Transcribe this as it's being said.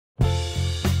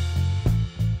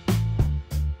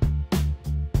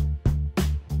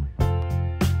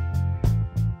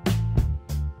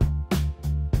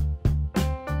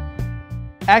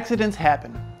Accidents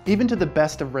happen, even to the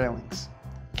best of railings.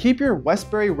 Keep your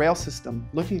Westbury Rail System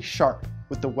looking sharp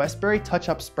with the Westbury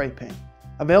Touch-Up Spray Paint.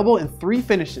 Available in 3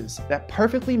 finishes that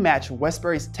perfectly match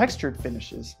Westbury's textured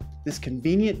finishes, this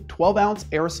convenient 12-ounce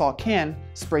aerosol can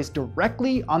sprays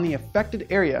directly on the affected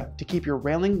area to keep your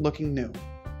railing looking new.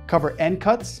 Cover end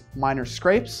cuts, minor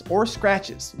scrapes, or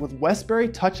scratches with Westbury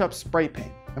Touch-Up Spray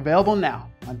Paint. Available now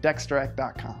on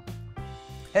DecksDirect.com.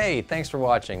 Hey, thanks for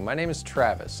watching. My name is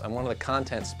Travis. I'm one of the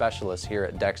content specialists here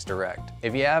at DecksDirect.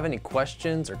 If you have any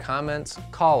questions or comments,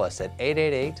 call us at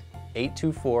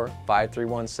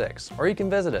 888-824-5316, or you can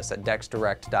visit us at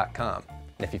DecksDirect.com.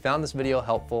 And if you found this video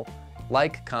helpful,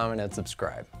 like, comment, and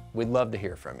subscribe. We'd love to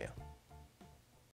hear from you.